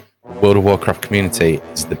World of Warcraft community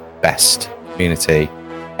is the best community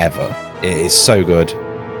ever. It is so good.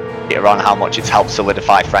 On how much it's helped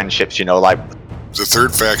solidify friendships, like the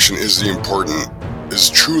third faction is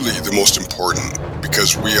truly the most important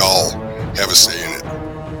because we all have a say in it.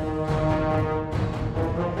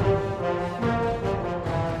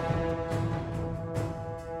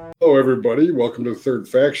 Hello, everybody. Welcome to the Third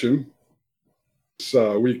Faction. This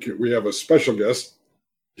week we have a special guest.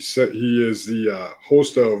 He is the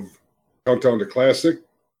host of Countdown to Classic,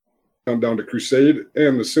 Countdown to Crusade,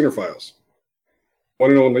 and the Cinephiles.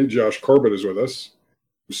 One and only Josh Corbett is with us.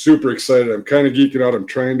 I'm super excited. I'm kind of geeking out. I'm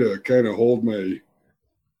trying to kind of hold my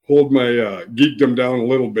geekdom down a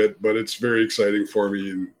little bit, but it's very exciting for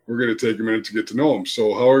me, and we're going to take a minute to get to know him.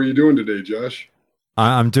 So how are you doing today, Josh?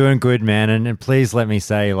 I'm doing good, man, and please let me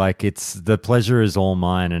say, it's the pleasure is all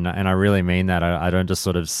mine, and I really mean that. I don't just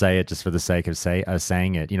sort of say it just for the sake of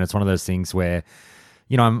saying it. It's one of those things where,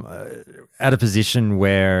 I'm at a position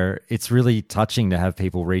where it's really touching to have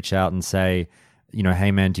people reach out and say,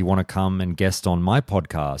 hey, man, do you want to come and guest on my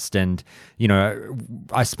podcast? And,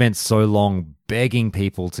 I spent so long begging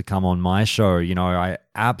people to come on my show. I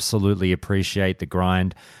absolutely appreciate the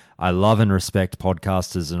grind. I love and respect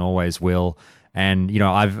podcasters and always will. And,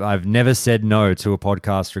 I've never said no to a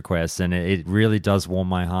podcast request, and it really does warm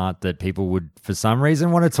my heart that people would, for some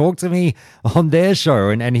reason, want to talk to me on their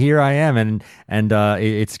show. And here I am, and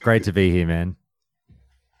it's great to be here, man.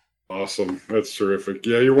 Awesome. That's terrific.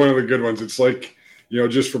 Yeah, you're one of the good ones. It's like,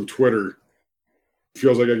 just from Twitter, it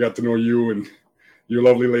feels like I got to know you and your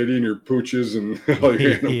lovely lady and your pooches and all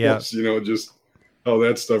your animals, just how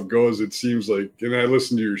that stuff goes. It seems like, and I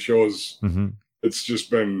listen to your shows. Mm-hmm. It's just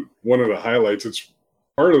been one of the highlights. It's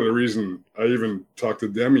part of the reason I even talked to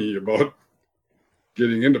Demi about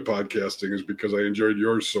getting into podcasting is because I enjoyed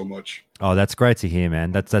yours so much. Oh, that's great to hear,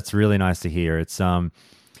 man. That's really nice to hear. It's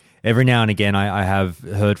every now and again I have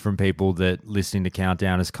heard from people that listening to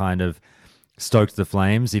Countdown has kind of stoked the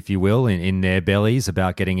flames, if you will, in their bellies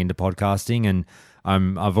about getting into podcasting. And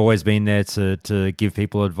I've always been there to give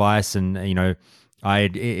people advice, and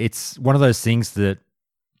it's one of those things that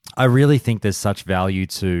I really think there's such value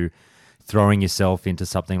to throwing yourself into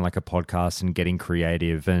something like a podcast and getting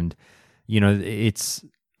creative. And, it's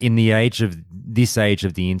in the age of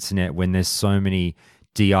the internet, when there's so many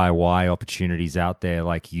DIY opportunities out there,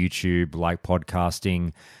 like YouTube, like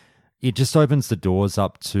podcasting, it just opens the doors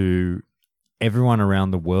up to everyone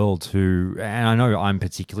around the world who, and I know I'm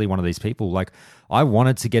particularly one of these people, I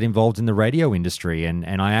wanted to get involved in the radio industry,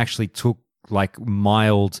 and I actually took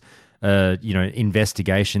mild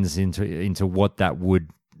investigations into what that would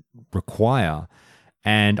require.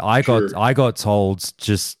 And I got told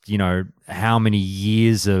just, how many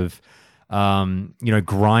years of,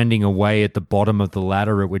 grinding away at the bottom of the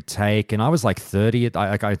ladder it would take. And I was 30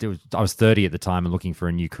 I was 30 at the time and looking for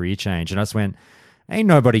a new career change. And I just went, ain't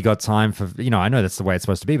nobody got time for, I know that's the way it's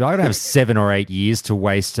supposed to be, but I don't have 7 or 8 years to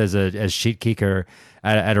waste as shit kicker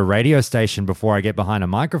at a radio station before I get behind a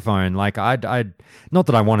microphone. I not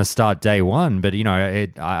that I want to start day one, but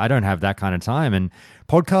I don't have that kind of time. And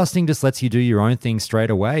podcasting just lets you do your own thing straight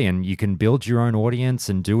away, and you can build your own audience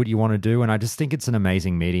and do what you want to do. And I just think it's an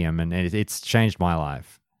amazing medium, and it's changed my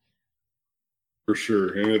life. For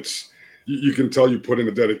sure. And you can tell you put in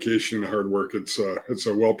the dedication and hard work. It's a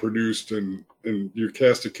well produced, and your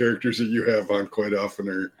cast of characters that you have on quite often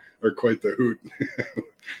are quite the hoot.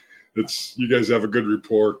 You guys have a good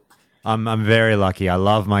rapport. I'm very lucky. I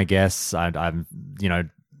love my guests. I'm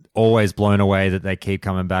always blown away that they keep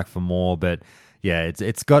coming back for more. But yeah,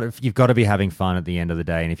 you've got to be having fun at the end of the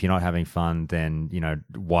day. And if you're not having fun, then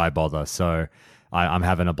why bother? So I'm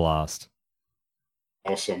having a blast.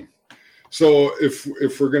 Awesome. So if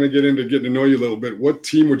we're going to get into getting to know you a little bit, what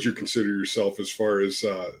team would you consider yourself as far as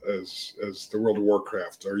the World of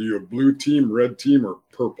Warcraft? Are you a blue team, red team, or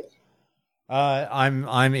purple?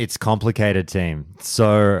 It's complicated team.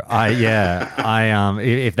 So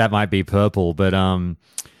if that might be purple, but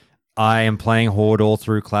I am playing Horde all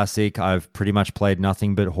through Classic. I've pretty much played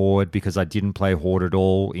nothing but Horde because I didn't play Horde at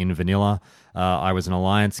all in Vanilla. I was an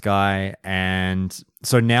Alliance guy, and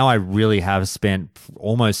so now I really have spent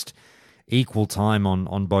almost equal time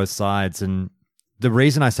on both sides. And the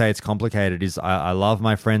reason I say it's complicated is I love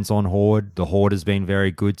my friends on Horde. The Horde has been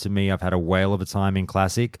very good to me. I've had a whale of a time in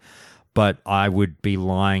Classic. But I would be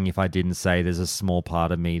lying if I didn't say there's a small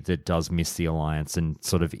part of me that does miss the Alliance and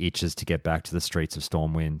sort of itches to get back to the streets of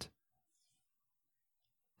Stormwind.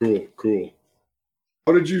 Cool.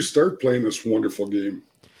 How did you start playing this wonderful game?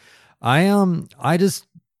 I just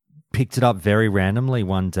picked it up very randomly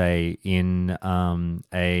one day in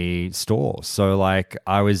a store. So like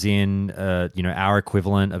I was in our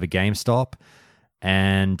equivalent of a GameStop,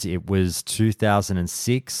 and it was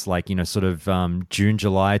 2006, like sort of June,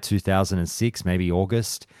 July 2006, maybe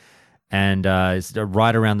August, and it's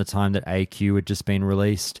right around the time that AQ had just been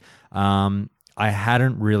released. I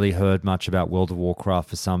hadn't really heard much about World of Warcraft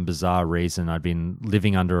for some bizarre reason. I'd been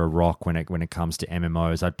living under a rock when it comes to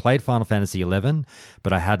MMOs. I'd played Final Fantasy XI,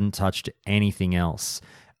 but I hadn't touched anything else.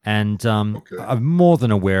 And I'm more than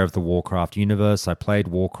aware of the Warcraft universe. I played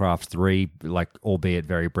Warcraft 3, like albeit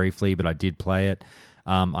very briefly, but I did play it.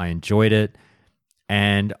 I enjoyed it,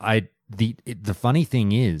 and the funny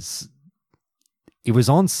thing is, it was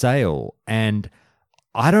on sale, and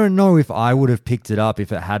I don't know if I would have picked it up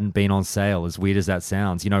if it hadn't been on sale, as weird as that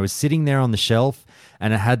sounds. It was sitting there on the shelf,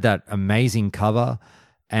 and it had that amazing cover,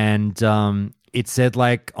 and it said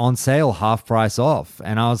like on sale, half price off.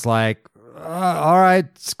 And I was like, all right,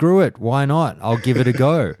 screw it. Why not? I'll give it a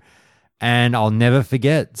go. And I'll never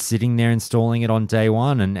forget sitting there installing it on day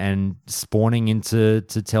one and spawning into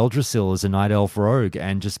Teldrassil as a Night Elf rogue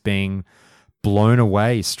and just being blown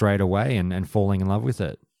away straight away and falling in love with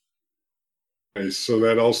it. Nice. So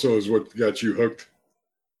that also is what got you hooked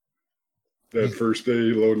that first day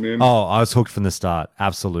loading in? Oh, I was hooked from the start.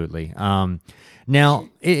 Absolutely. Now,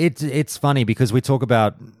 it's funny because we talk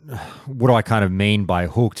about what do I kind of mean by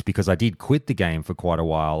hooked, because I did quit the game for quite a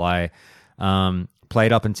while. I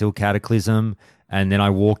played up until Cataclysm, and then I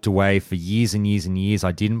walked away for years and years and years.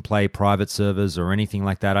 I didn't play private servers or anything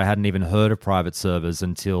like that. I hadn't even heard of private servers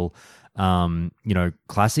until,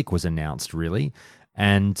 Classic was announced, really.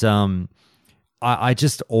 And I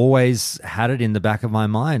just always had it in the back of my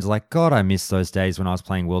mind, like, God, I miss those days when I was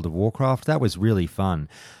playing World of Warcraft. That was really fun.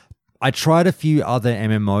 I tried a few other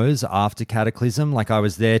MMOs after Cataclysm. Like I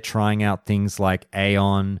was there trying out things like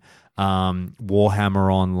Aeon,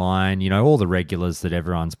 Warhammer Online, all the regulars that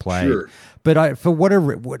everyone's played. Sure. But for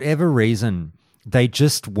whatever reason, they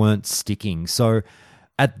just weren't sticking. So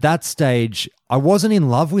at that stage, I wasn't in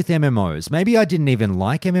love with MMOs. Maybe I didn't even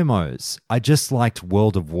like MMOs. I just liked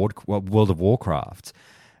World of Warcraft.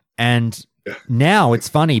 And now it's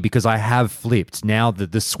funny because I have flipped. Now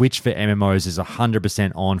that the switch for MMOs is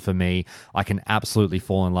 100% on for me. I can absolutely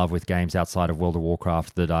fall in love with games outside of World of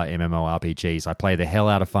Warcraft that are MMORPGs. I play the hell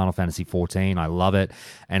out of Final Fantasy XIV. I love it.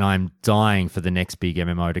 And I'm dying for the next big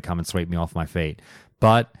MMO to come and sweep me off my feet.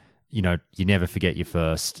 But you never forget your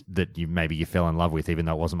first that you fell in love with, even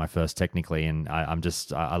though it wasn't my first technically. And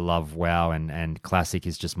I love WoW, and Classic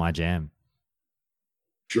is just my jam.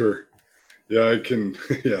 Sure. Yeah, I can.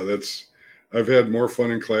 Yeah, I've had more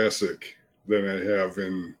fun in Classic than I have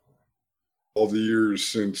in all the years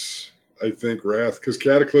since, I think, Wrath, because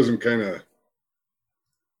Cataclysm kind of,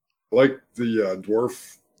 like the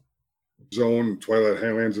Dwarf Zone, Twilight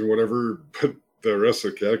Highlands and whatever, but the rest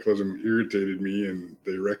of Cataclysm irritated me, and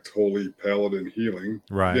they wrecked Holy Paladin Healing,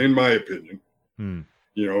 right? In my opinion. Hmm.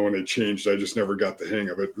 When they changed, I just never got the hang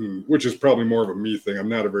of it, which is probably more of a me thing. I'm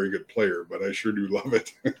not a very good player, but I sure do love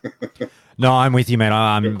it. No, I'm with you, mate.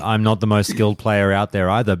 I'm not the most skilled player out there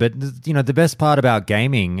either. But the best part about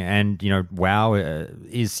gaming and WoW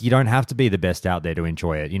is you don't have to be the best out there to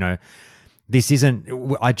enjoy it. This isn't.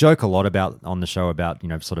 I joke a lot on the show about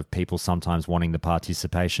sort of people sometimes wanting the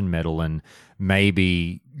participation medal, and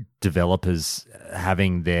maybe developers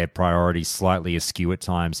having their priorities slightly askew at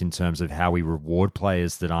times in terms of how we reward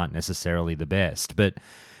players that aren't necessarily the best. But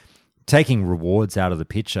taking rewards out of the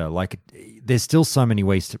picture, like there's still so many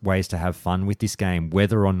ways to have fun with this game,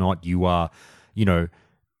 whether or not you are,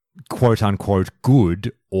 quote unquote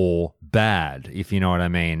good or bad, if you know what I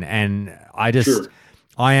mean. And I just. Sure.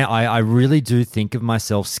 I really do think of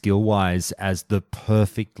myself skill-wise as the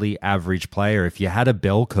perfectly average player. If you had a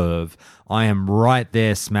bell curve, I am right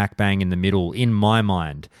there smack bang in the middle in my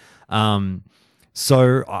mind.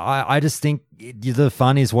 So I just think the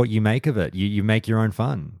fun is what you make of it. You make your own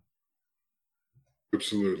fun.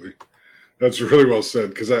 Absolutely. That's really well said,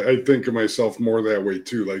 because I think of myself more that way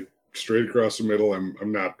too, like straight across the middle.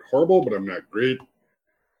 I'm not horrible, but I'm not great.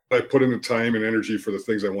 I put in the time and energy for the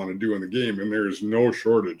things I want to do in the game, and there's no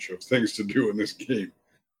shortage of things to do in this game.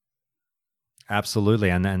 Absolutely.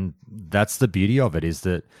 And that's the beauty of it, is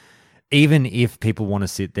that even if people want to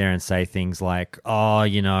sit there and say things like, oh,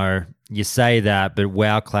 you say that, but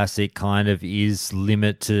WoW Classic kind of is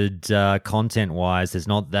limited content-wise. There's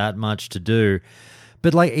not that much to do.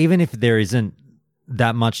 But like, even if there isn't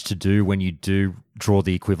that much to do when you do draw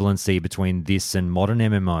the equivalency between this and modern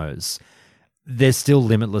MMOs, there's still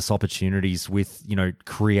limitless opportunities with,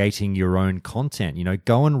 creating your own content.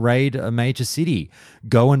 Go and raid a major city.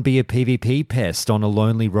 Go and be a PvP pest on a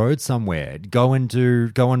lonely road somewhere. Go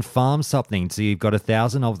and farm something so you've got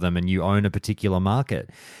 1,000 of them and you own a particular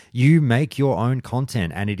market. You make your own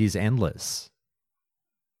content and it is endless.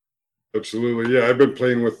 Absolutely. Yeah, I've been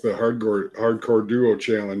playing with the hardcore duo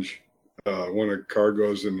challenge. One of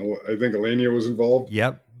Cargo's, and I think Elenia was involved.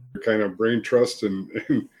 Yep. Kind of brain trust, and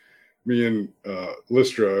me and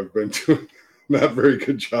Lystra have been doing not very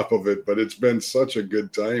good job of it, but it's been such a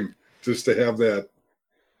good time just to have that.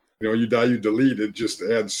 You die, you delete. It just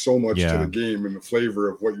adds so much to the game and the flavor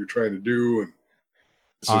of what you're trying to do. And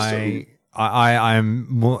it's just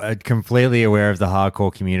I'm completely aware of the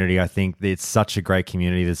hardcore community. I think it's such a great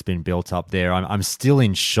community that's been built up there. I'm still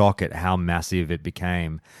in shock at how massive it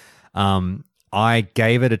became. I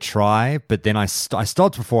gave it a try, but then I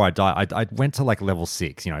stopped before I died. I went to like level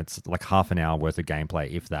 6. It's like half an hour worth of gameplay,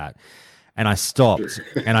 if that. And I stopped,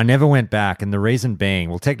 and I never went back. And the reason being,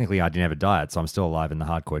 well, technically I never died, so I'm still alive in the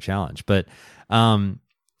hardcore challenge. But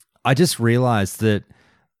I just realized that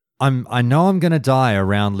I know I'm going to die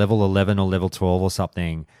around level 11 or level 12 or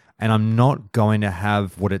something, and I'm not going to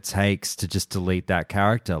have what it takes to just delete that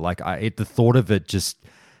character. Like the thought of it just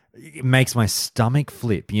it makes my stomach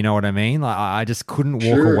flip. You know what I mean? Like I just couldn't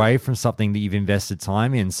walk away from something that you've invested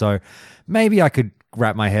time in. So maybe I could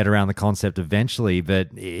wrap my head around the concept eventually, but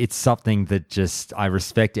it's something that just I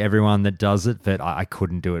respect everyone that does it, but I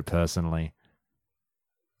couldn't do it personally.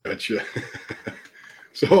 Gotcha.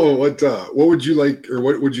 So what would you like, or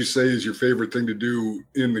what would you say is your favorite thing to do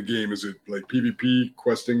in the game? Is it like PvP,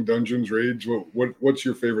 questing, dungeons, raids? What's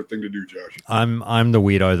your favorite thing to do, Josh? I'm the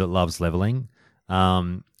weirdo that loves leveling.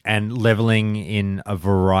 And leveling in a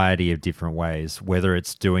variety of different ways, whether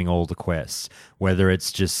it's doing all the quests, whether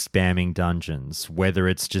it's just spamming dungeons, whether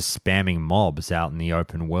it's just spamming mobs out in the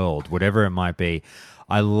open world, whatever it might be.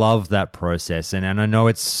 I love that process. And I know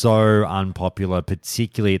it's so unpopular,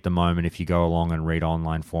 particularly at the moment, if you go along and read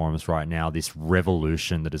online forums right now, this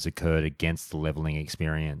revolution that has occurred against the leveling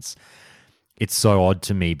experience. It's so odd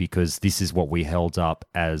to me because this is what we held up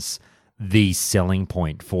as the selling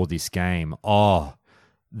point for this game.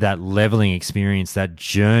 That leveling experience, that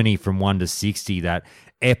journey from 1 to 60, that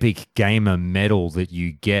epic gamer medal that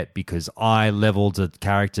you get because I leveled a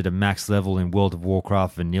character to max level in World of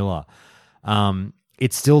Warcraft vanilla.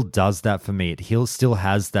 It still does that for me. It still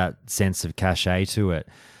has that sense of cachet to it.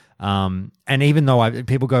 And even though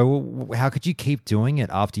people go, well, how could you keep doing it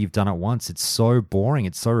after you've done it once? It's so boring.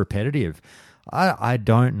 It's so repetitive. I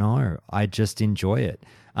don't know. I just enjoy it.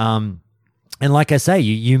 And like I say,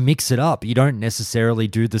 you mix it up. You don't necessarily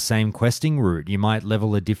do the same questing route. You might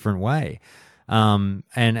level a different way. And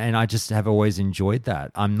I just have always enjoyed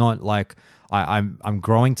that. I'm not like I'm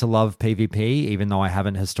growing to love PvP, even though I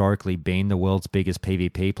haven't historically been the world's biggest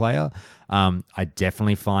PvP player. I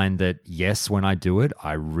definitely find that, yes, when I do it,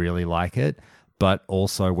 I really like it. But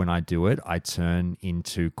also when I do it, I turn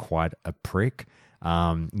into quite a prick.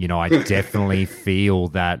 I definitely feel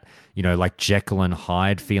that, like Jekyll and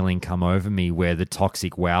Hyde feeling come over me where the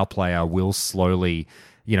toxic WoW player will slowly,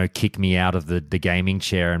 kick me out of the gaming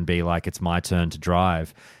chair and be like, it's my turn to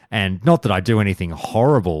drive. And not that I do anything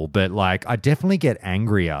horrible, but like I definitely get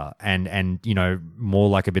angrier and more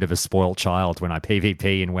like a bit of a spoilt child when I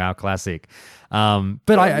PvP in WoW Classic.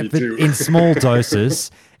 But in small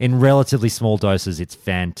doses, in relatively small doses, it's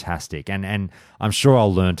fantastic. And I'm sure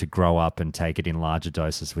I'll learn to grow up and take it in larger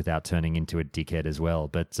doses without turning into a dickhead as well.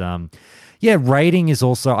 But raiding is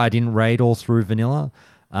also, I didn't raid all through vanilla,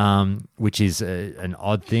 which is an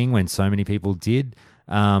odd thing when so many people did.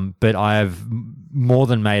 But I have more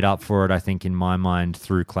than made up for it, I think, in my mind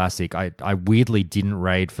through Classic. I weirdly didn't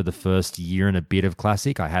raid for the first year and a bit of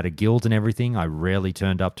Classic. I had a guild and everything. I rarely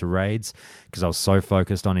turned up to raids because I was so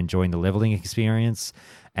focused on enjoying the leveling experience.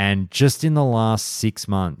 And just in the last 6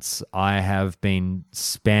 months, I have been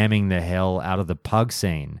spamming the hell out of the pug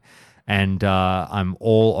scene. And I'm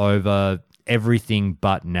all over everything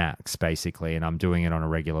but Nax, basically. And I'm doing it on a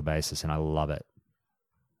regular basis, and I love it.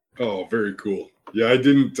 Oh, very cool. Yeah, I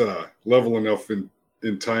didn't level enough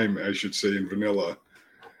in time, I should say, in vanilla.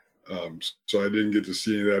 So I didn't get to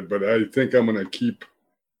see any of that. But I think I'm going to keep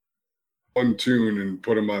one tune and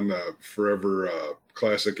put them on the forever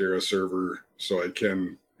classic era server so I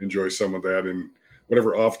can enjoy some of that in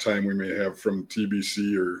whatever off time we may have from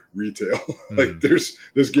TBC or retail. Like this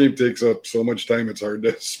game takes up so much time, it's hard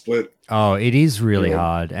to split. Oh, it is really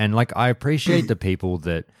hard. And like I appreciate the people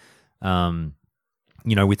that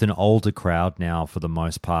with an older crowd now, for the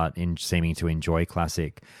most part, in seeming to enjoy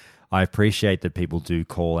Classic, I appreciate that people do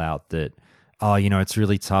call out that, it's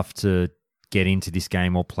really tough to get into this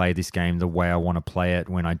game or play this game the way I want to play it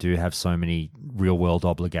when I do have so many real world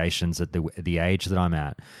obligations at the age that I'm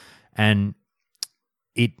at. And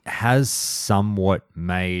it has somewhat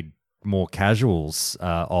made more casuals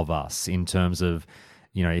of us in terms of,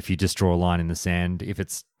 you know, if you just draw a line in the sand, if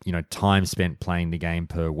it's, you know, time spent playing the game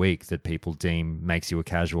per week that people deem makes you a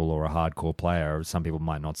casual or a hardcore player. Some people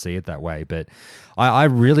might not see it that way, but I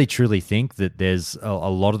really truly think that there's a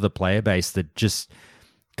lot of the player base that just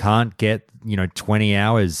can't get, you know, 20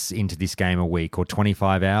 hours into this game a week or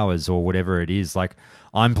 25 hours or whatever it is. Like,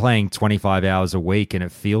 I'm playing 25 hours a week and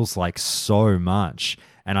it feels like so much.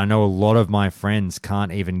 And I know a lot of my friends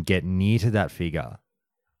can't even get near to that figure.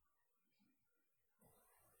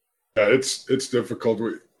 Yeah, it's difficult.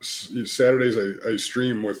 Saturdays I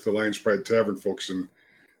stream with the Lions Pride Tavern folks, and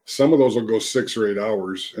some of those will go 6 or 8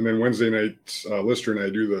 hours. And then Wednesday nights, Lister and I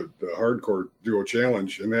do the hardcore duo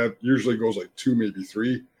challenge, and that usually goes like 2, maybe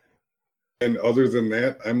 3. And other than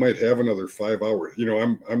that, I might have another 5 hours. You know,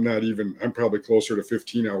 I'm probably closer to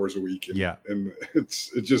 15 hours a week. And, and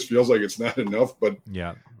it just feels like it's not enough, but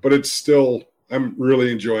it's still, I'm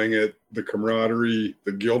really enjoying it. The camaraderie,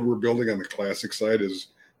 the guild we're building on the classic side is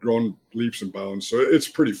grown leaps and bounds. So it's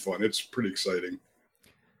pretty fun. It's pretty exciting.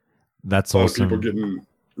 That's awesome. People getting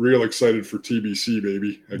real excited for TBC,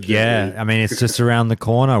 baby. Yeah. I mean, it's just around the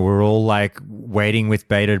corner. We're all like waiting with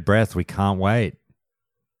bated breath. We can't wait.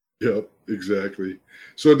 Yep, exactly.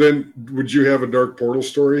 So then would you have a Dark Portal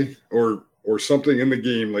story or something in the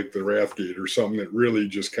game like the Wrathgate or something that really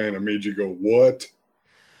just kind of made you go, what?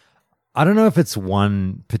 I don't know if it's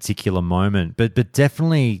one particular moment, but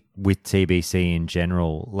definitely with TBC in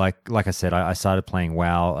general. Like I said, I started playing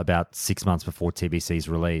WoW about 6 months before TBC's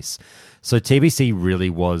release. So TBC really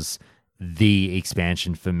was the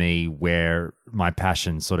expansion for me where my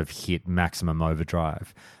passion sort of hit maximum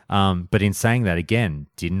overdrive. But in saying that, again,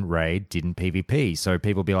 didn't raid, didn't PvP. So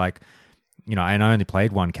people be like, you know, and I only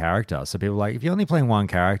played one character. So people are like, if you're only playing one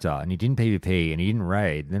character and you didn't PvP and you didn't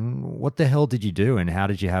raid, then what the hell did you do and how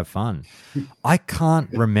did you have fun? I can't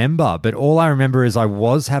remember, but all I remember is I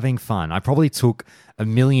was having fun. I probably took a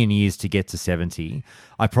million years to get to 70.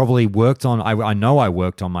 I probably worked on, I know I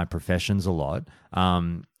worked on my professions a lot.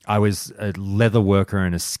 I was a leather worker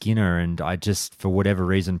and a skinner, and I just, for whatever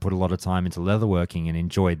reason, put a lot of time into leatherworking and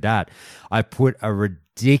enjoyed that. I put a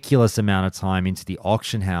ridiculous amount of time into the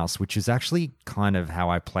auction house, which is actually kind of how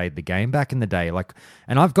I played the game back in the day. Like,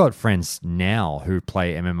 and I've got friends now who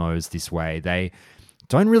play MMOs this way. They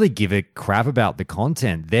don't really give a crap about the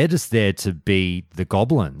content. They're just there to be the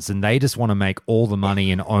goblins, and they just want to make all the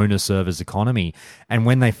money and own a server's economy. And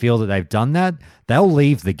when they feel that they've done that, they'll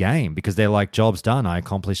leave the game because they're like, job's done. I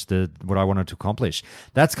accomplished what I wanted to accomplish.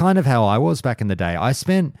 That's kind of how I was back in the day. I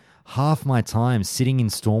spent half my time sitting in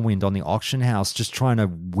Stormwind on the auction house just trying to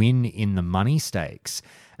win in the money stakes.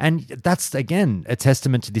 And that's, again, a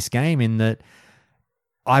testament to this game in that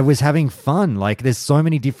I was having fun. Like, there's so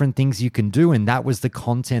many different things you can do, and that was the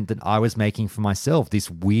content that I was making for myself.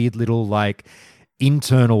 This weird little, like,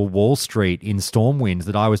 internal Wall Street in Stormwind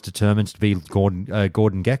that I was determined to be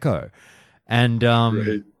Gordon Gecko. And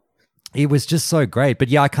it was just so great. But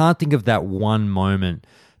yeah, I can't think of that one moment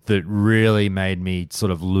that really made me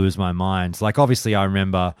sort of lose my mind. Like, obviously, I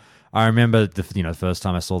remember the first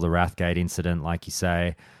time I saw the Wrathgate incident, like you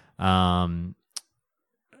say.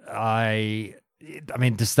 I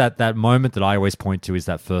mean, just that moment that I always point to is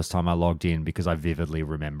that first time I logged in because I vividly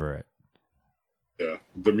remember it. Yeah,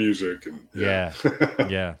 the music. And yeah.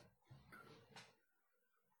 Yeah.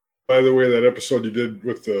 By the way, that episode you did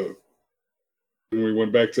with when we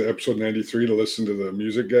went back to episode 93 to listen to the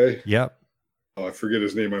music guy. Yep. Oh, I forget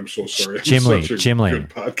his name. I'm so sorry. Chimley. Good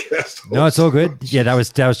podcast host. No, it's all good. Yeah, that was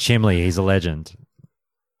Chimley. He's a legend.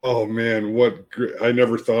 Oh man, I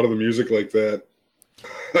never thought of the music like that.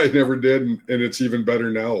 I never did, and it's even better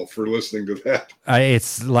now for listening to that.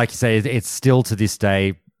 It's like you say, it's still to this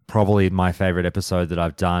day probably my favorite episode that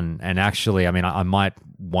I've done. And actually, I mean, I might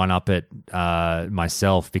one-up it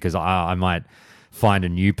myself because I might find a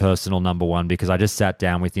new personal number one because I just sat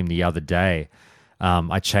down with him the other day.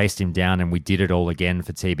 I chased him down and we did it all again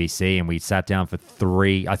for TBC, and we sat down for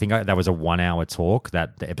 3. I think that was a 1-hour talk, the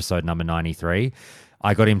episode number 93.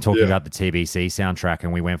 I got him talking about the TBC soundtrack,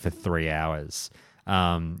 and we went for 3 hours.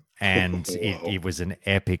 And it was an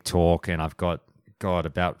epic talk, and I've got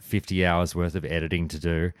about 50 hours worth of editing to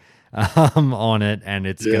do on it, and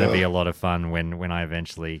it's going to be a lot of fun when I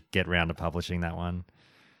eventually get around to publishing that one.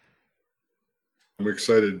 I'm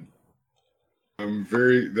excited.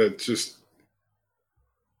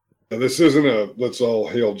 This isn't a let's all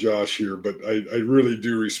hail Josh here, but I really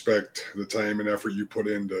do respect the time and effort you put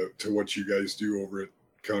into what you guys do over at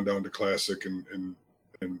Countdown to Classic, and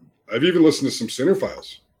I've even listened to some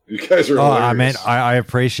Cinephiles. You guys are hilarious. I mean, I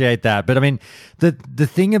appreciate that. But I mean, the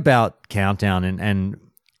thing about Countdown, and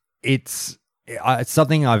it's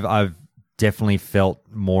something I've definitely felt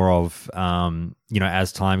more of,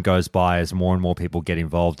 as time goes by, as more and more people get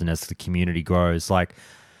involved and as the community grows. Like,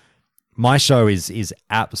 my show is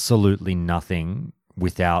absolutely nothing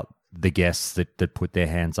without the guests that put their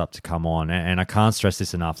hands up to come on. And I can't stress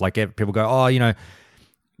this enough. Like, people go, oh,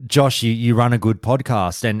 Josh, you run a good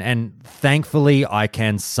podcast. And thankfully I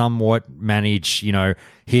can somewhat manage,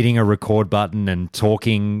 hitting a record button and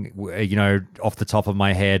talking, off the top of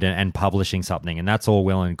my head and publishing something. And that's all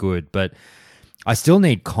well and good. But I still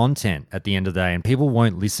need content at the end of the day. And people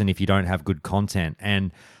won't listen if you don't have good content.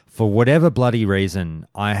 And for whatever bloody reason,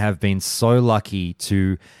 I have been so lucky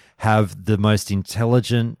to have the most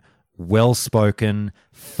intelligent, well-spoken,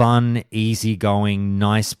 fun, easygoing,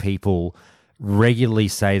 nice people regularly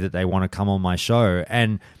say that they want to come on my show,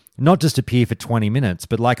 and not just appear for 20 minutes,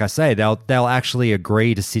 but like I say, they'll actually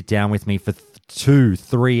agree to sit down with me for 2,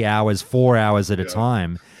 3 hours, 4 hours at a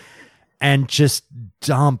time, and just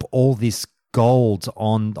dump all this gold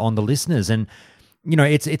on the listeners. And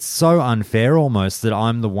it's so unfair almost that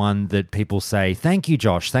I'm the one that people say, thank you,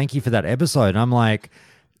 Josh, thank you for that episode. And I'm like,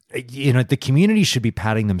 the community should be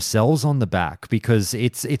patting themselves on the back, because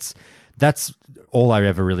that's all I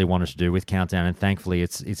ever really wanted to do with Countdown. And thankfully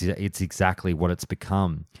it's exactly what it's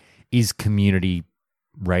become, is community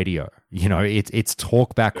radio. It's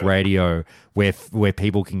talkback radio where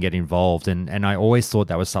people can get involved. And I always thought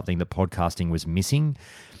that was something that podcasting was missing,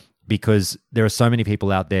 because there are so many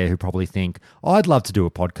people out there who probably think, oh, I'd love to do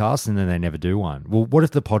a podcast, and then they never do one. Well, what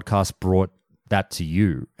if the podcast brought that to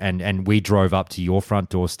you, and we drove up to your front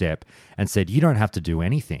doorstep and said, you don't have to do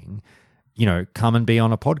anything, come and be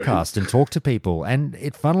on a podcast and talk to people.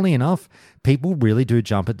 And funnily enough, people really do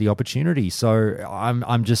jump at the opportunity. So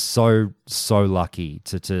I'm just so lucky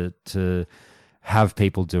to have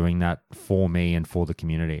people doing that for me and for the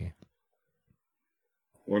community.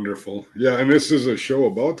 Wonderful. Yeah, and this is a show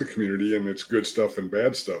about the community, and it's good stuff and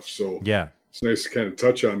bad stuff. So yeah, it's nice to kind of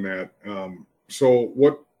touch on that. So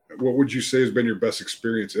what would you say has been your best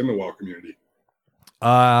experience in the WoW community?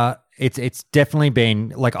 It's definitely been,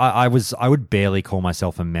 like, I would barely call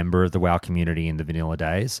myself a member of the WoW community in the vanilla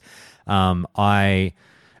days. And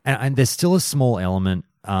there's still a small element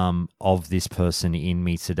of this person in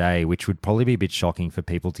me today, which would probably be a bit shocking for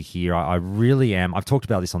people to hear. I really am. I've talked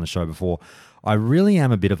about this on the show before. I really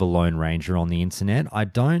am a bit of a lone ranger on the internet. I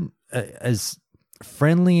don't, as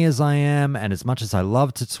friendly as I am, and as much as I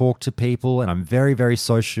love to talk to people, and I'm very, very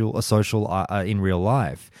social in real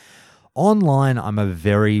life, online, I'm a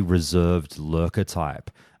very reserved lurker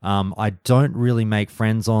type. I don't really make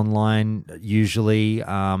friends online usually.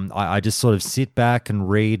 I just sort of sit back and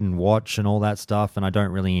read and watch and all that stuff, and I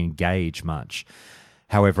don't really engage much.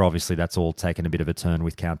 However, obviously, that's all taken a bit of a turn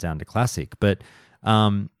with Countdown to Classic. But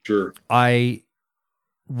sure, I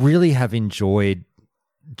really have enjoyed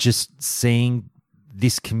just seeing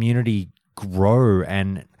this community grow.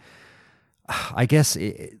 And I guess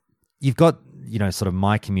you've got, sort of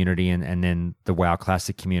my community and then the WoW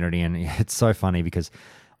Classic community. And it's so funny because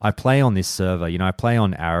I play on this server, I play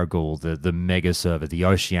on Aragul, the mega server, the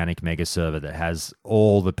oceanic mega server that has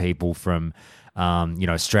all the people from,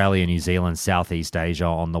 Australia, New Zealand, Southeast Asia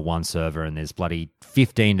on the one server. And there's bloody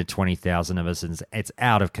 15 to 20,000 of us, and it's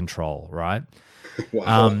out of control, right?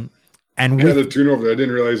 Wow. And I had to tune over. I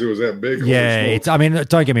didn't realize it was that big. Yeah,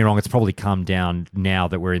 don't get me wrong. It's probably come down now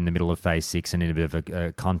that we're in the middle of phase 6 and in a bit of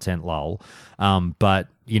a content lull. But,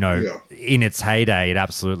 in its heyday, it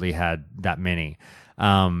absolutely had that many.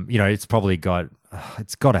 It's probably got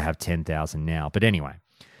to have 10,000 now. But anyway,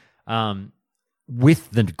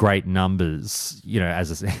 with the great numbers,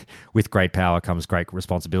 with great power comes great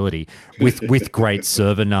responsibility. With great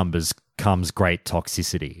server numbers comes great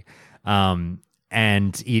toxicity.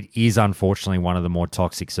 And it is unfortunately one of the more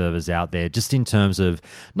toxic servers out there, just in terms of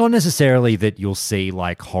not necessarily that you'll see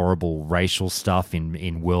like horrible racial stuff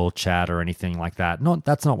in world chat or anything like that.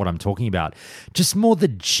 That's not what I'm talking about. Just more the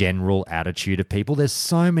general attitude of people. There's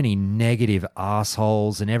so many negative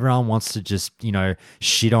assholes, and everyone wants to just,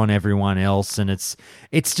 shit on everyone else. And it's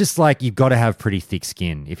just like, you've got to have pretty thick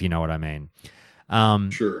skin, if you know what I mean.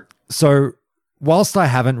 Sure. So whilst I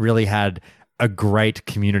haven't really had a great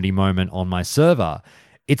community moment on my server,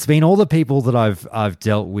 it's been all the people that I've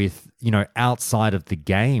dealt with, outside of the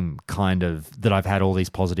game, kind of, that I've had all these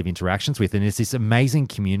positive interactions with. And it's this amazing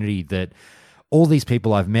community that all these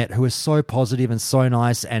people I've met who are so positive and so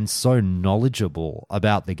nice and so knowledgeable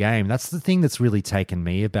about the game. That's the thing that's really taken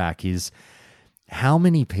me aback, is how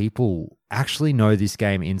many people actually know this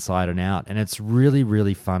game inside and out, and it's really,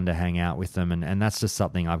 really fun to hang out with them, and that's just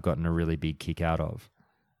something I've gotten a really big kick out of.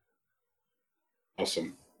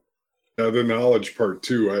 Awesome. The knowledge part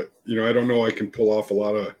too. I don't know. I can pull off a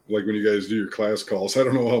lot of, like when you guys do your class calls, I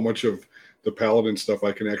don't know how much of the Paladin stuff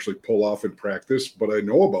I can actually pull off in practice, but I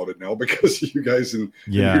know about it now because of you guys in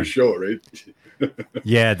your show, right?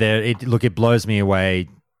 Yeah. It blows me away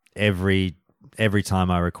every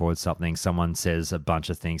time I record something. Someone says a bunch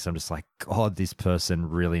of things. I'm just like, God, this person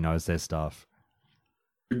really knows their stuff.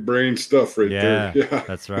 Big brain stuff right there. Yeah,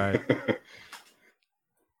 that's right.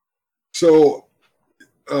 So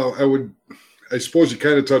I suppose you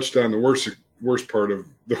kind of touched on the worst part of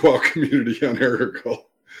the WoW community on Aracle.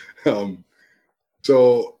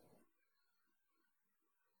 So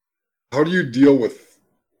how do you deal with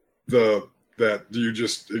that? Do you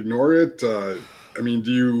just ignore it? Do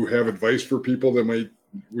you have advice for people that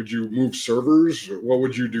would you move servers? What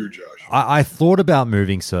would you do, Josh? I thought about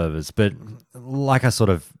moving servers, but like I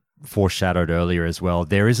sort of foreshadowed earlier as well,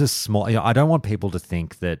 there is a small, I don't want people to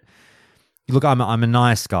think that, look, I'm a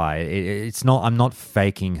nice guy. I'm not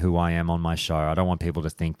faking who I am on my show. I don't want people to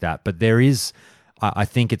think that, but there is, I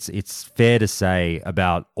think it's fair to say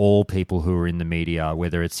about all people who are in the media,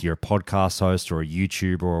 whether it's you're a podcast host or a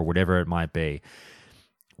YouTuber or whatever it might be,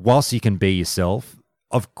 whilst you can be yourself,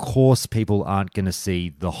 of course people aren't going to see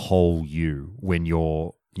the whole you when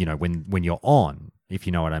you're, when you're on, if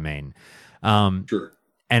you know what I mean. Sure.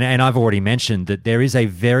 And I've already mentioned that there is a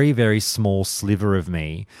very, very small sliver of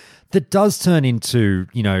me that does turn into,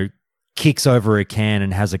 kicks over a can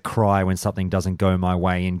and has a cry when something doesn't go my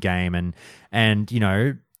way in game and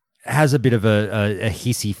has a bit of a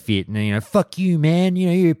hissy fit and, fuck you, man.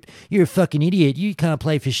 You're a fucking idiot. You can't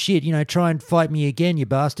play for shit. Try and fight me again, you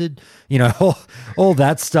bastard. All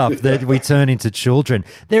that stuff that we turn into children.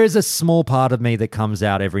 There is a small part of me that comes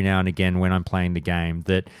out every now and again when I'm playing the game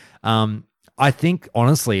that I think,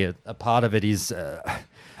 honestly, a part of it is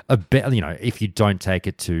a bit, if you don't take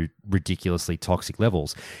it to ridiculously toxic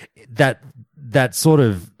levels, that sort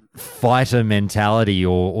of fighter mentality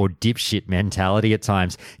or dipshit mentality at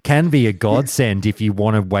times can be a godsend if you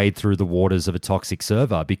want to wade through the waters of a toxic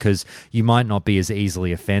server, because you might not be as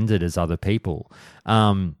easily offended as other people.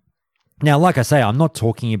 Now, like I say, I'm not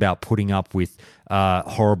talking about putting up with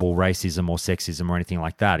horrible racism or sexism or anything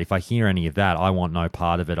like that. If I hear any of that, I want no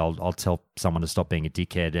part of it. I'll tell someone to stop being a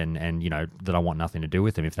dickhead and that I want nothing to do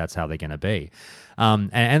with them if that's how they're going to be.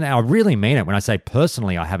 And I really mean it when I say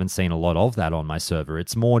personally I haven't seen a lot of that on my server.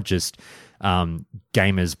 It's more just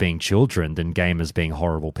gamers being children than gamers being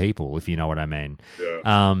horrible people, if you know what I mean.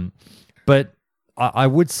 Yeah. But I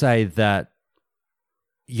would say that,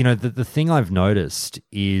 the thing I've noticed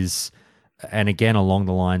is, and again along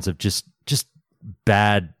the lines of just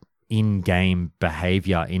bad in-game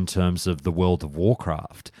behavior in terms of the World of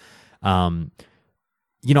Warcraft.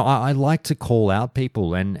 I like to call out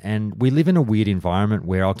people, and we live in a weird environment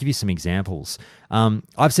where I'll give you some examples.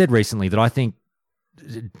 I've said recently that I think,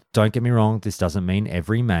 don't get me wrong, this doesn't mean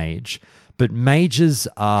every mage, but mages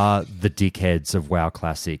are the dickheads of WoW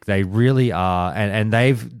Classic. They really are, and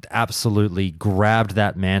they've absolutely grabbed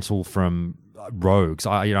that mantle from rogues.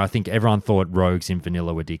 I think everyone thought rogues in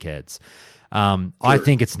vanilla were dickheads. Sure. I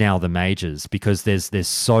think it's now the mages, because there's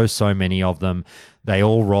so many of them. They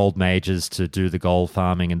all rolled mages to do the gold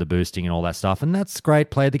farming and the boosting and all that stuff, and that's great.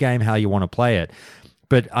 Play the game how you want to play it.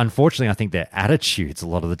 But unfortunately, I think their attitudes a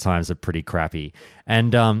lot of the times are pretty crappy.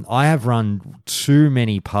 And I have run too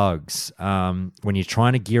many pugs when you're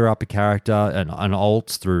trying to gear up a character, an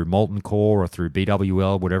alt through Molten Core or through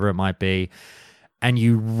BWL, whatever it might be, and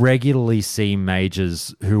you regularly see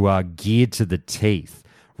mages who are geared to the teeth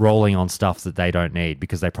rolling on stuff that they don't need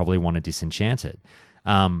because they probably want to disenchant it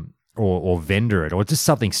or vendor it or just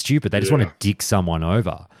something stupid. They just want to dick someone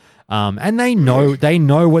over. And they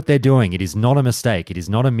know what they're doing. It is not a mistake. It is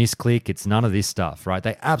not a misclick. It's none of this stuff, right?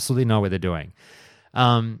 They absolutely know what they're doing.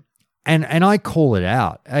 And I call it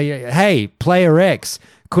out. Hey, player X,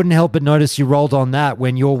 couldn't help but notice you rolled on that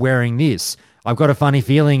when you're wearing this. I've got a funny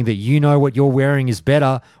feeling that you know what you're wearing is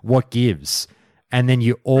better. What gives? And then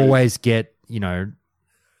you always get,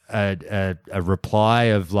 a reply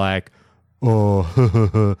of like,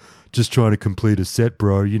 oh, just trying to complete a set,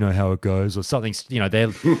 bro. You know how it goes, or something.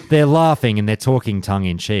 They're laughing and they're talking tongue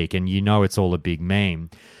in cheek, and it's all a big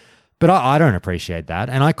meme. But I don't appreciate that,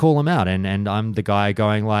 and I call them out, and I'm the guy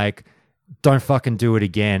going like, don't fucking do it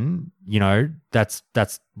again. That's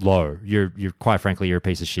low. You're quite frankly, you're a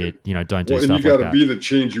piece of shit. Don't do stuff like that. And you got to be the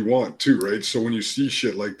change you want too, right? So when you see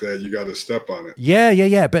shit like that, you got to step on it.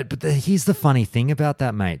 Yeah. But here's the funny thing about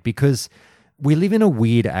that, mate, because we live in a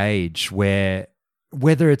weird age where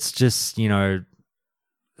whether it's just, you know,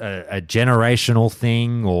 a generational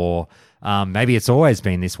thing, or maybe it's always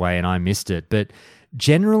been this way and I missed it, but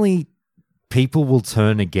generally people will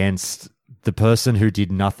turn against the person who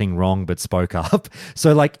did nothing wrong but spoke up.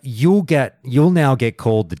 So like you'll now get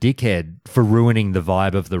called the dickhead for ruining the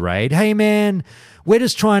vibe of the raid. Hey man, we're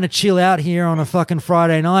just trying to chill out here on a fucking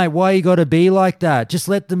Friday night. Why you got to be like that? Just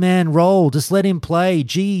let the man roll. Just let him play.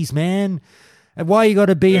 Jeez, man. And why you got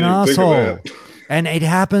to be an asshole? And it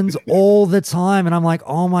happens all the time. And I'm like,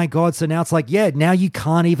 oh my God. So now it's like, yeah, now you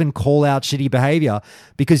can't even call out shitty behavior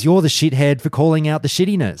because you're the shithead for calling out the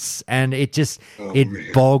shittiness. And it just,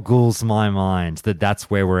 boggles my mind that that's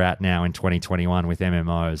where we're at now in 2021 with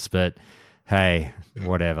MMOs. But hey,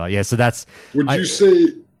 whatever. Yeah. So that's. You say,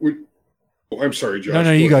 I'm sorry, Josh.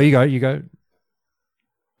 No, you go.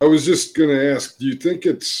 I was just going to ask, do you think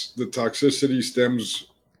it's the toxicity stems?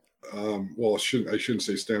 Well, I shouldn't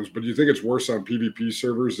say stems, but do you think it's worse on PvP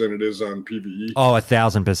servers than it is on PvE? Oh,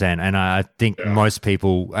 1,000%. And I think most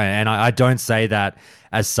people, and I don't say that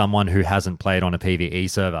as someone who hasn't played on a PvE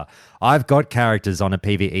server. I've got characters on a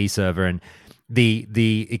PvE server, and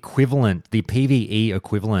the equivalent, the PvE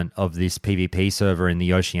equivalent of this PvP server in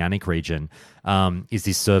the Oceanic region is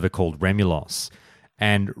this server called Remulos.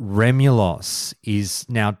 And Remulos is,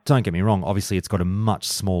 now don't get me wrong, obviously it's got a much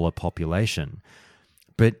smaller population,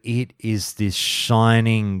 but it is this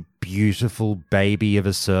shining, beautiful baby of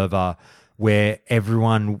a server where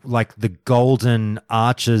everyone, like the golden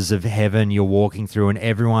arches of heaven you're walking through, and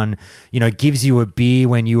everyone, you know, gives you a beer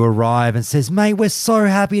when you arrive and says, mate, we're so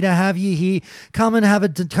happy to have you here. Come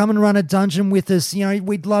and run a dungeon with us. You know,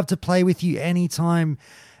 we'd love to play with you anytime.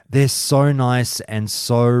 They're so nice and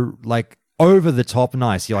so like over the top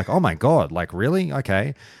nice. You're like, oh my God, like really?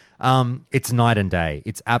 Okay. It's night and day.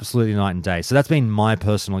 It's absolutely night and day. So that's been my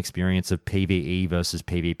personal experience of PvE versus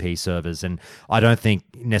PvP servers. And I don't think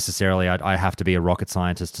necessarily I have to be a rocket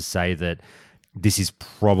scientist to say that this is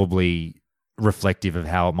probably reflective of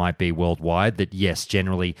how it might be worldwide. That yes,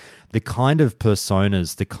 generally the kind of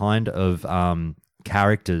personas, the kind of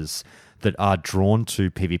characters that are drawn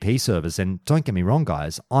to PvP servers, and don't get me wrong,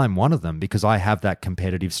 guys, I'm one of them because I have that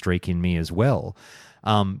competitive streak in me as well.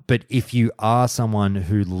 But if you are someone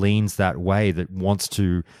who leans that way, that wants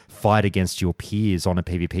to fight against your peers on a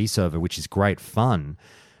PvP server, which is great fun,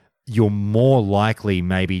 you're more likely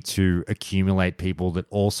maybe to accumulate people that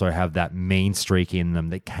also have that mean streak in them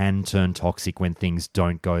that can turn toxic when things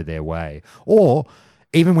don't go their way. Or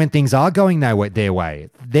even when things are going their way,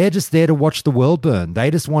 they're just there to watch the world burn. They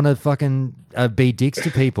just want to fucking be dicks to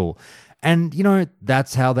people. And, you know,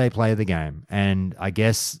 that's how they play the game. And I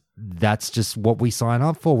guess that's just what we sign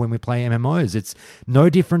up for when we play MMOs. It's no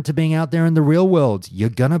different to being out there in the real world. You're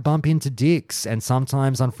going to bump into dicks. And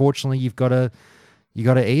sometimes, unfortunately, you got to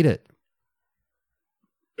eat it.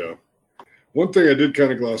 Yeah. One thing I did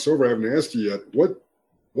kind of gloss over, I haven't asked you yet.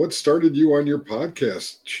 What started you on your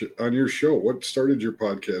podcast, on your show? What started your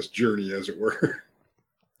podcast journey, as it were?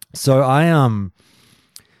 So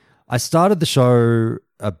I started the show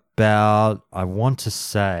about, I want to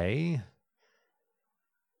say,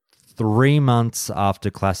 3 months after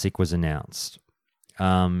Classic was announced.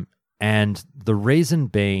 And the reason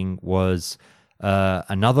being was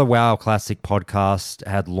another WoW Classic podcast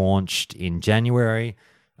had launched in January.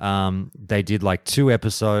 They did like 2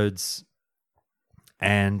 episodes,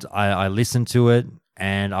 and I listened to it,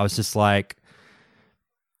 and I was just like,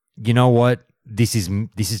 you know what? This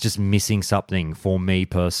is just missing something for me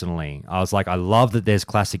personally. I was like, I love that there's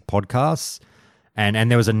Classic podcasts.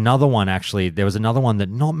 And there was another one, actually. There was another one that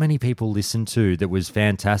not many people listened to that was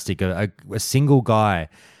fantastic. A single guy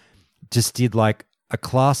just did like a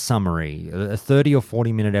class summary, a 30 or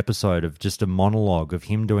 40-minute episode of just a monologue of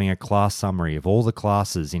him doing a class summary of all the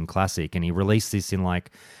classes in Classic. And he released this in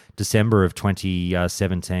like December of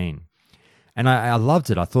 2017. And I loved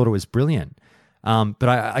it. I thought it was brilliant. But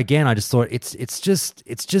I just thought it's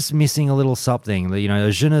just missing a little something. You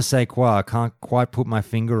know, je ne sais quoi, I can't quite put my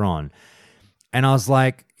finger on. And I was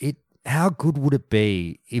like, how good would it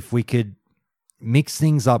be if we could mix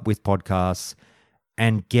things up with podcasts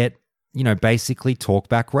and get, you know, basically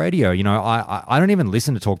talkback radio? You know, I don't even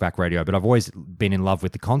listen to talkback radio, but I've always been in love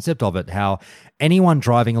with the concept of it, how anyone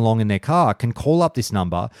driving along in their car can call up this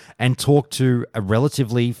number and talk to a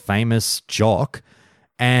relatively famous jock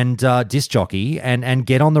and disc jockey and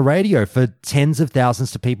get on the radio for tens of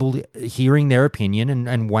thousands of people hearing their opinion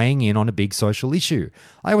and weighing in on a big social issue.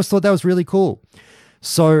 I always thought that was really cool.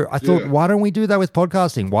 So I thought, why don't we do that with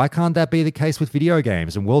podcasting? Why can't that be the case with video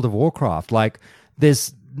games and World of Warcraft? Like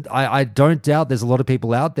I don't doubt there's a lot of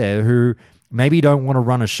people out there who maybe don't want to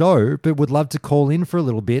run a show, but would love to call in for a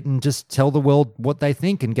little bit and just tell the world what they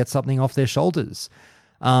think and get something off their shoulders.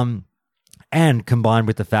 And combined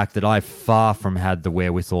with the fact that I far from had the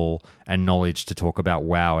wherewithal and knowledge to talk about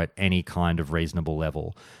WoW at any kind of reasonable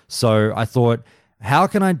level. So I thought, how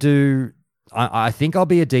can I do... I think I'll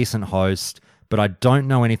be a decent host, but I don't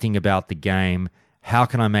know anything about the game. How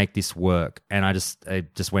can I make this work? And I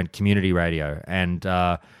just went community radio. And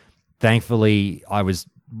thankfully, I was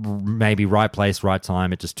maybe right place, right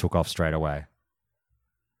time. It just took off straight away.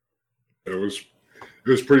 It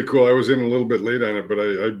was pretty cool. I was in a little bit late on it, but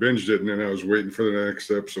I binged it, and then I was waiting for the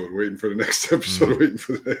next episode, waiting for the next episode, waiting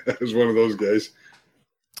for I was one of those guys.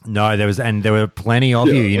 No, there were plenty of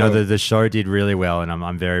you. You know, the show did really well, and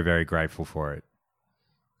I'm very, very grateful for it.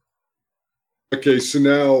 Okay, so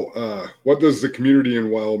now, what does the community in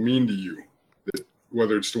WoW mean to you?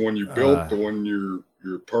 Whether it's the one you built, the one you're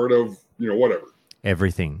part of, whatever.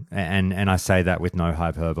 Everything, and I say that with no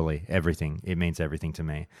hyperbole. Everything. It means everything to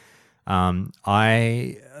me. I'm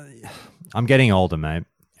getting older, mate,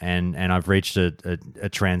 and I've reached a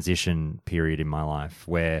transition period in my life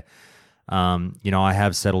where, I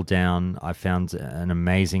have settled down. I found an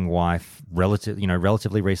amazing wife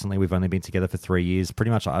relatively recently. We've only been together for 3 years.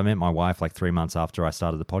 Pretty much, I met my wife like 3 months after I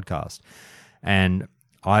started the podcast, and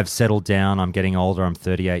I've settled down. I'm getting older. I'm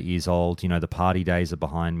 38 years old. The party days are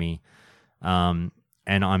behind me, and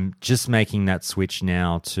I'm just making that switch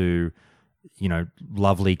now to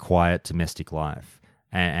lovely, quiet, domestic life.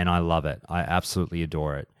 And I love it. I absolutely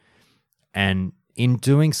adore it. And in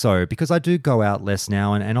doing so, because I do go out less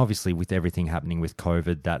now, and obviously with everything happening with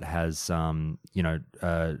COVID, that has,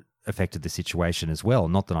 affected the situation as well.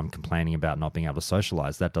 Not that I'm complaining about not being able to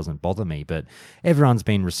socialize. That doesn't bother me. But everyone's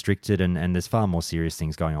been restricted, and there's far more serious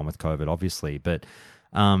things going on with COVID, obviously. But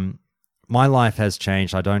my life has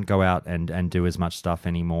changed. I don't go out and do as much stuff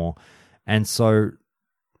anymore. And so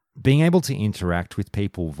being able to interact with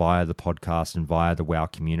people via the podcast and via the WoW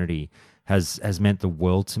community has meant the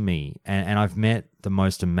world to me. And I've met the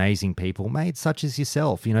most amazing people, mate, such as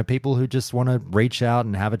yourself, people who just want to reach out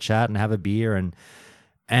and have a chat and have a beer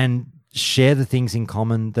and share the things in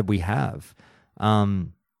common that we have.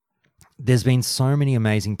 There's been so many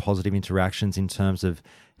amazing positive interactions in terms of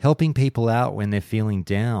helping people out when they're feeling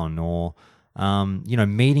down, or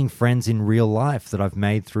meeting friends in real life that I've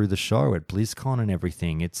made through the show at BlizzCon and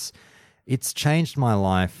everything. It's changed my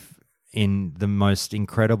life in the most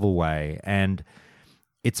incredible way. And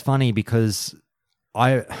it's funny because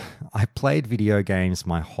I played video games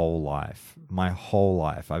my whole life.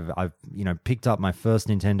 I've picked up my first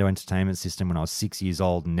Nintendo Entertainment System when I was 6 years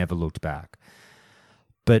old and never looked back.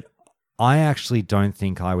 But I actually don't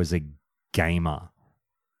think I was a gamer,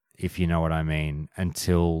 if you know what I mean,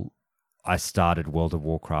 until I started World of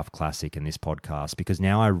Warcraft Classic and this podcast, because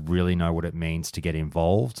now I really know what it means to get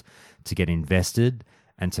involved, to get invested,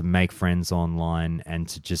 and to make friends online, and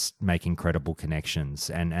to just make incredible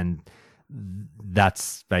connections. And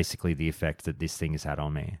that's basically the effect that this thing has had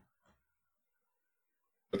on me.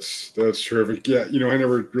 That's terrific. Yeah, I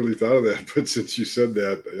never really thought of that, but since you said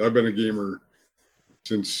that, I've been a gamer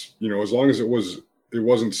since, as long as it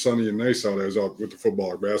wasn't sunny and nice out, I was out with the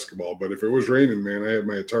football or basketball. But if it was raining, man, I had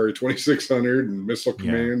my Atari 2600 and Missile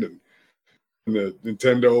Command and the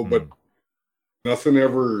Nintendo, but nothing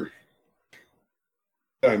ever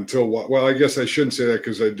until, well, I guess I shouldn't say that,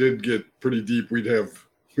 because I did get pretty deep. We'd have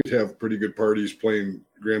pretty good parties playing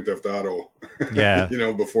Grand Theft Auto,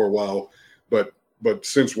 before WoW. But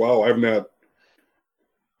since WoW, I've not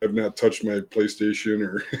touched my PlayStation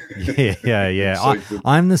or yeah.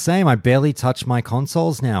 I'm the same. I barely touch my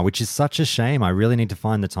consoles now, which is such a shame. I really need to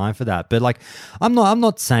find the time for that. But I'm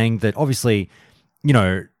not saying that, obviously,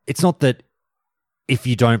 it's not that if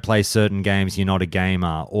you don't play certain games, you're not a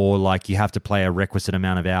gamer, or you have to play a requisite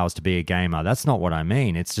amount of hours to be a gamer. That's not what I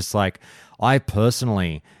mean. It's just I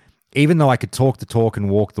personally, even though I could talk the talk and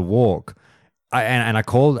walk the walk, I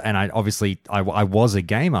was a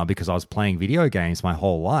gamer because I was playing video games my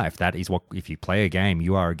whole life. That is what, if you play a game,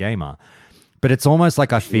 you are a gamer. But it's almost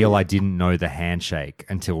like I feel I didn't know the handshake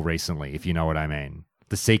until recently, if you know what I mean.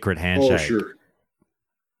 The secret handshake. Oh, sure.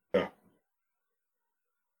 Yeah.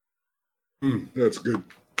 That's good.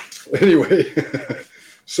 Anyway,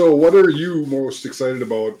 so what are you most excited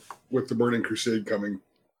about with the Burning Crusade coming?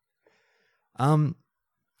 I'm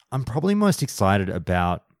probably most excited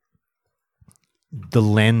about the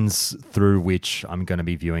lens through which I'm going to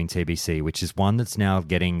be viewing TBC, which is one that's now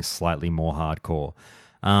getting slightly more hardcore.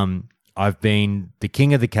 I've been the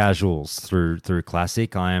king of the casuals through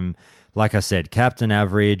Classic. I am, like I said, Captain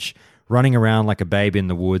Average, running around like a babe in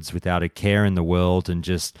the woods without a care in the world and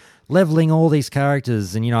just leveling all these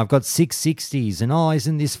characters. And, I've got 660s and,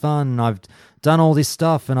 isn't this fun? I've done all this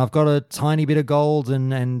stuff and I've got a tiny bit of gold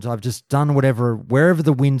and I've just done wherever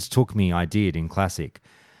the winds took me, I did in Classic.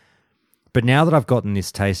 But now that I've gotten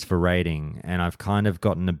this taste for raiding and I've kind of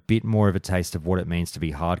gotten a bit more of a taste of what it means to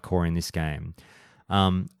be hardcore in this game,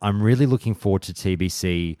 I'm really looking forward to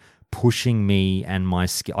TBC pushing me and my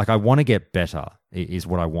skill. Like, I want to get better is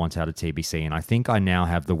what I want out of TBC, and I think I now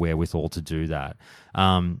have the wherewithal to do that.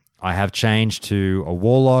 I have changed to a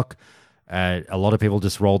Warlock. A lot of people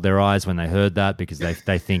just rolled their eyes when they heard that because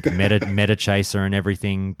they think meta chaser and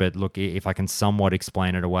everything. But look, if I can somewhat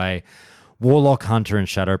explain it away, Warlock, Hunter, and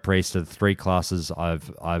Shadow Priest are the three classes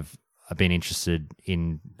I've been interested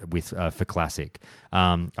in with for Classic.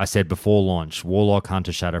 I said before launch, Warlock,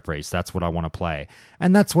 Hunter, Shadow Priest. That's what I want to play,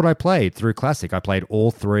 and that's what I played through Classic. I played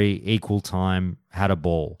all three equal time, had a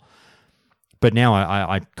ball. But now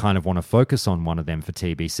I kind of want to focus on one of them for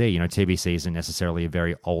TBC. TBC isn't necessarily a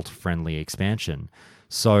very alt-friendly expansion,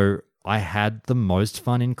 so I had the most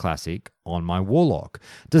fun in Classic on my Warlock.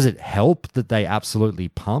 Does it help that they absolutely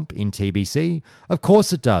pump in TBC? Of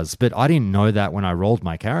course it does, but I didn't know that when I rolled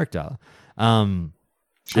my character. Sure.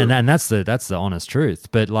 And that's the honest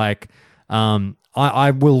truth. But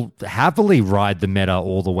I will happily ride the meta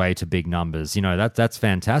all the way to big numbers. That's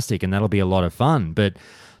fantastic, and that'll be a lot of fun. But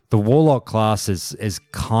the Warlock class has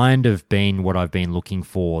kind of been what I've been looking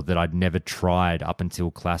for that I'd never tried up until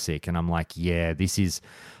Classic. And I'm like, yeah, this is...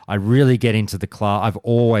 I really get into the class. I've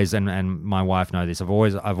always, and my wife knows this, I've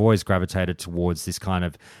always gravitated towards this kind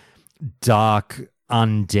of dark,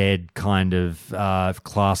 undead kind of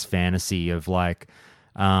class fantasy of the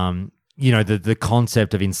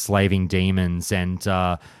concept of enslaving demons and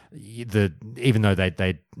even though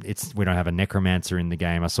we don't have a necromancer in the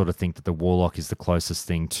game, I sort of think that the Warlock is the closest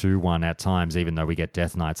thing to one at times, even though we get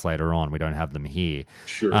Death Knights later on. We don't have them here.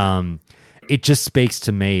 Sure. It just speaks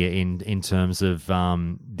to me in terms of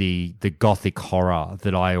the gothic horror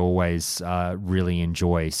that I always really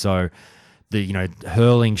enjoy. So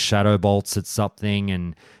hurling shadow bolts at something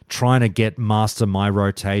and trying to master my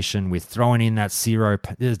rotation with throwing in that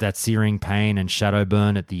searing pain and shadow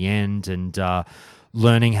burn at the end, and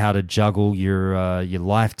learning how to juggle your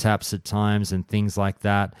life taps at times and things like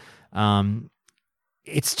that.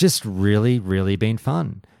 It's just really, really been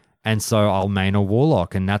fun. And so I'll main a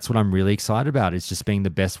Warlock, and that's what I'm really excited about. It's just being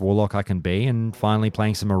the best Warlock I can be and finally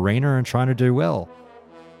playing some Arena and trying to do well.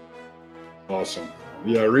 Awesome.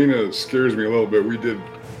 Yeah, Arena scares me a little bit. We did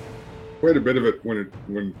quite a bit of it when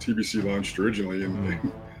TBC launched originally,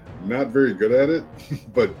 and not very good at it,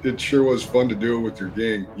 but it sure was fun to do it with your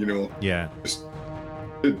gang, Yeah. Just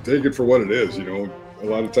take it for what it is, A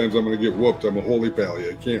lot of times I'm going to get whooped. I'm a holy pally.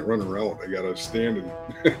 I can't run around. I got to stand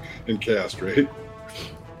and cast, right?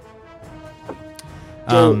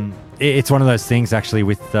 It's one of those things actually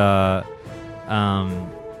with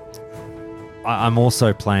I'm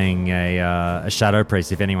also playing a Shadow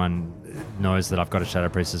Priest. If anyone knows that I've got a Shadow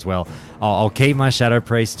Priest as well, I'll keep my Shadow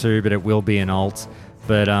Priest too, but it will be an alt.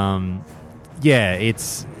 But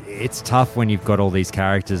it's tough when you've got all these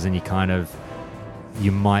characters and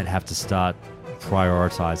you might have to start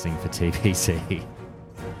prioritizing for TBC.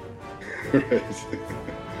 Right.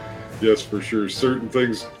 Yes, for sure. Certain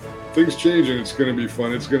things change, and it's going to be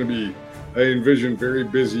fun. It's going to be, I envision, very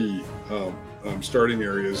busy starting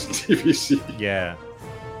areas in TBC. Yeah.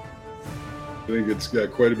 I think it's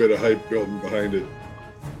got quite a bit of hype building behind it.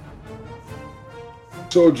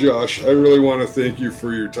 So, Josh, I really want to thank you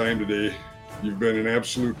for your time today. You've been an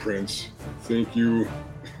absolute prince. Thank you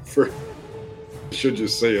for, I should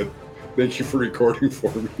just say it, thank you for recording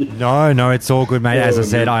for me. No, it's all good, mate. As I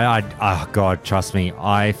said, oh God, trust me,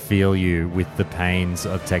 I feel you with the pains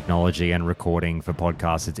of technology and recording for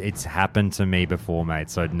podcasts. It's happened to me before, mate.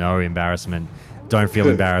 So no embarrassment. Don't feel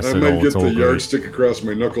embarrassed at all. I might get the yardstick across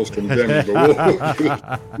my knuckles from them,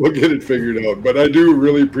 but we'll get it figured out. But I do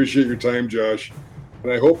really appreciate your time, Josh.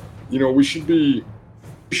 And I hope, we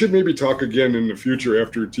should maybe talk again in the future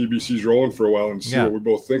after TBC's rolling for a while and see what we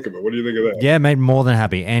both think of it. What do you think of that? Yeah, mate, more than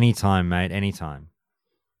happy. Anytime, mate, anytime.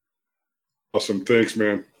 Awesome. Thanks,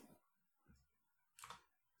 man.